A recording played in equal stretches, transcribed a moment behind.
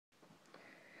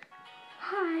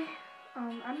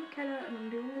I'm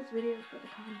doing this video for the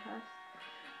contest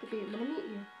to be able to meet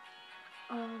you.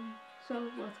 So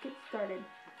let's get started.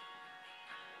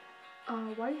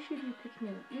 Why should you pick me?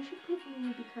 You should pick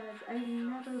me because I've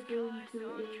never been to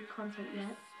a concert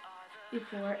yet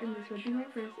before, and this would be my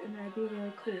first, and that'd be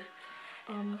really cool.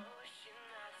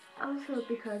 Also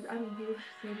because I'm a huge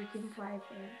Saywecanfly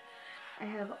fan. I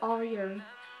have all your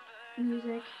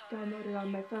music downloaded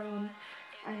on my phone.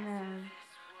 I have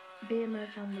band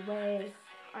merch on the way.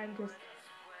 I'm just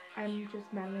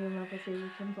madly in love with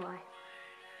Saywecanfly.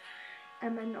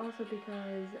 And then also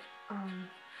because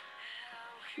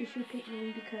you should pick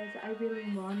me because I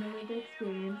really want to live the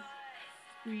experience,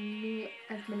 meet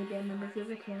as many band members as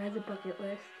I can as a bucket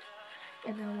list,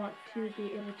 and I want to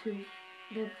be able to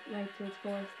live life to its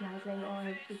fullest, not saying, oh,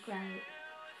 I regret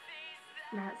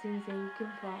not seeing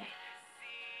Saywecanfly.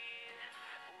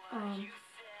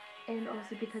 And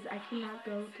also because I cannot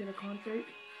go to the concert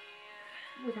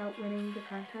without winning the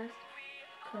contest,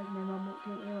 because my mom won't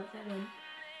take me once I win.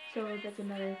 So that's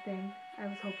another thing I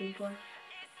was hoping for.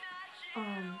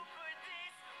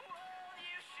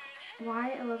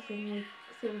 Why I love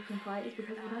Saywecanfly is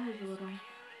because when I was little,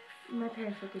 my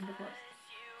parents were getting divorced.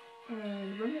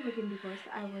 And when they were getting divorced,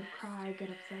 I would cry, get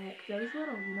upset, because I was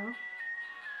little, you know?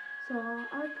 So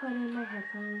I would put in my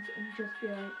headphones and just be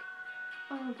like,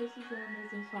 oh, this is an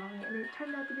amazing song. And it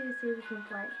turned out to be a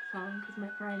Saywecanfly song, because my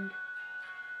friend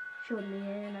showed me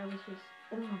it, and I was just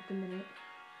in love the minute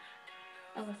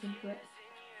I listened to it.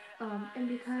 And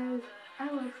because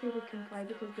I love Saywecanfly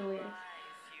because the lyrics.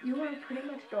 You are pretty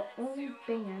much the only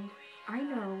band I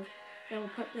know that will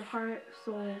put their heart,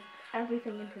 soul,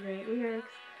 everything into their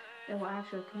lyrics, that will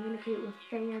actually communicate with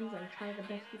fans and try the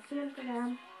best you can for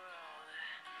them.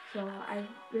 So I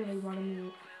really want to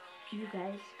meet you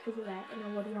guys because of that, and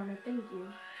I would want to thank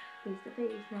you face to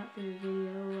face, not through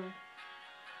video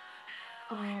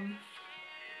or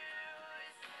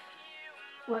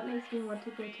what makes me want to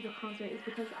go to the concert is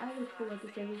because I look forward to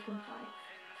Saywecanfly.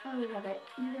 I love it.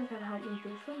 You guys have helped me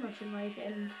through so much in life,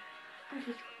 and I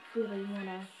just really want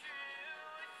to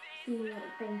see you,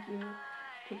 thank you,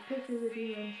 take pictures with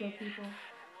you, and show people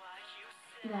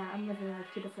that I'm living life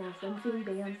to the fullest. I'm seeing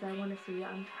bands that I want to see,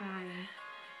 I'm trying,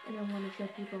 and I want to show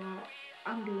people that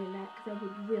I'm doing that because I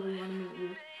would really want to meet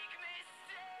you,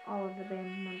 all of the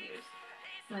band members,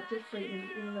 not just Brayton,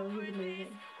 even though he's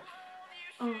amazing.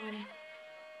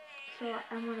 So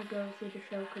I want to go see the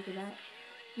show because of that.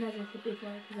 And as I said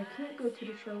before, because I can't go to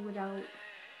the show without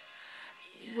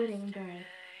winning the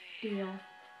deal.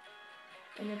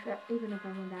 And even if I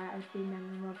win that, I'd be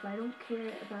madly in love. But I don't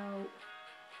care about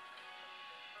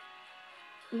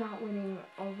not winning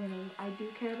or winning. I do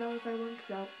care about if I win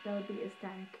because that would be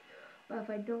ecstatic. But if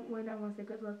I don't win, I want to say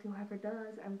good luck to whoever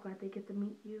does. I'm glad they get to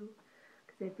meet you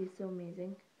because it'd be so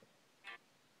amazing.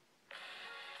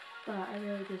 But I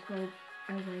really just hope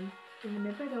I win. Even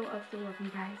if I don't, I'll still love you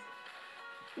guys.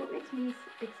 What makes me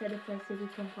excited for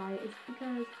Saywecanfly is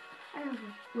because I have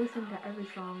listened to every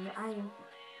song. I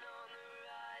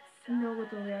know what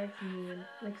the lyrics mean,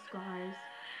 like Scars.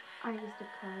 I used to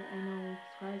cry, I know,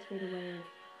 Scars Fade Away.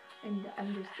 And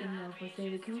I'm just in love with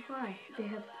Saywecanfly.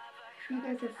 You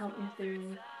guys have helped me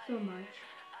through so much.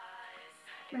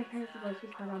 My parents' divorce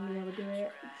was hard on me, I would do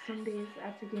it. Some days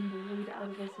after getting bullied, I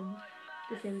would listen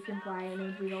to Saywecanfly, and it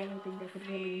would be the only thing that could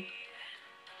really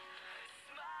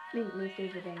make me stay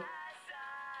the day.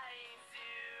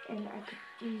 And I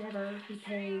could never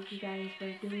repay you guys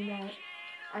for doing that.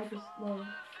 I just love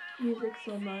music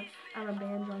so much. I'm a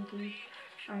band junkie.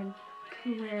 I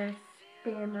can wear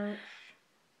band merch,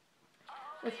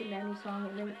 listen to any song,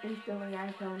 and then instantly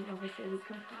I fell in love with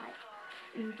Saywecanfly.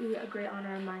 And it would be a great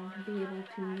honor of mine to be able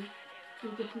to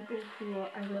meet the people who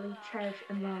I really cherish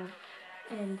and love.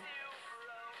 And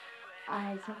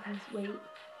I sometimes wait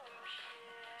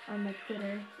on my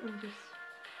Twitter and just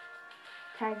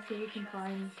tag Saywecanfly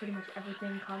and pretty much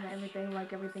everything, comment everything,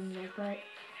 like everything you guys put,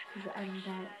 because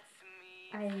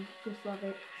I just love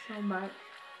it so much.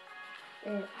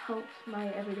 It helps my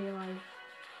everyday life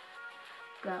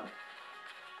go.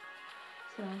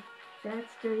 So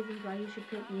that's the reasons why you should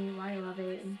pick me, why I love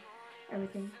it, and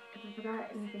everything. If I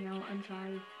forgot anything out, I'm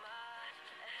sorry.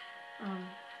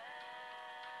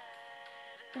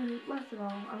 And last of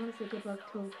all, I want to say good luck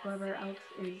to whoever else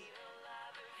is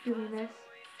doing this.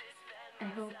 I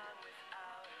hope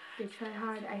they try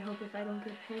hard. I hope if I don't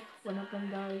get picked, one of them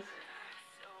does.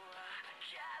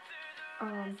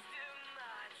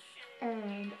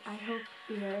 And I hope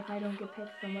either if I don't get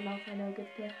picked, someone else I know gets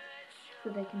picked, so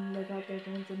they can live out their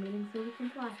dreams of meeting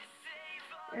Saywecanfly.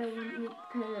 I want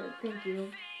to thank you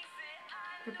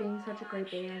for being such a great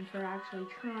band, for actually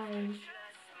trying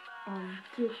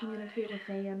to communicate with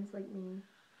fans like me,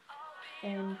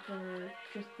 and for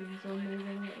just being so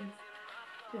amazing and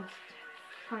just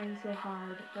trying so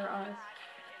hard for us,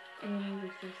 and it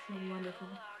was just so wonderful.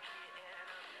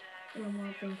 And I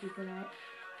want to thank you for that.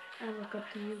 I look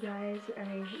up to you guys, and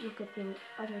I look up to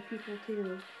other people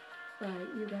too, but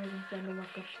you guys are fun to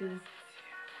look up to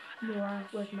more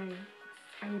with my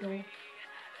idol,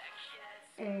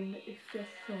 and it's just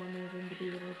so amazing to be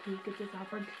able to get this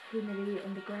opportunity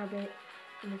and to grab it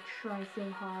and to try so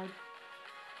hard.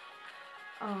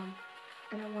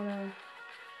 And I wanna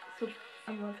say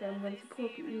I'm gonna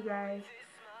support you guys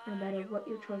no matter what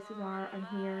your choices are. I'm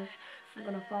here. I'm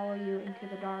gonna follow you into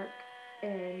the dark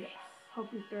and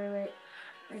help you through it.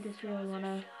 I just really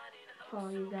wanna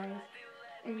follow you guys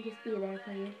and just be there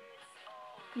for you.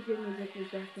 Your music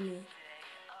was there for me.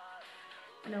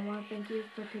 And I want to thank you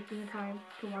for taking the time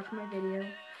to watch my video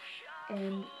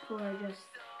and for just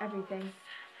everything.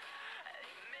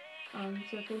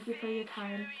 So thank you for your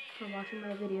time for watching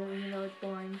my video even though it's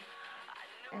boring.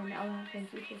 And I want to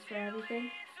thank you just for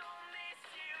everything.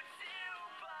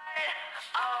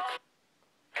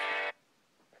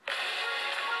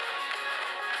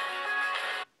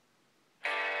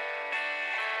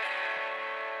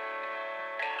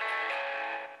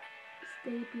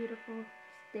 Stay beautiful,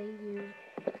 stay you,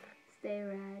 stay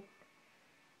rad.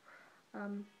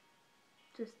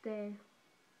 Just stay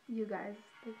you guys.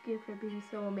 Thank you for being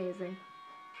so amazing.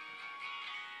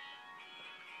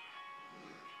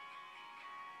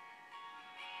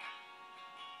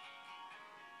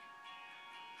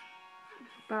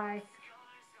 Bye.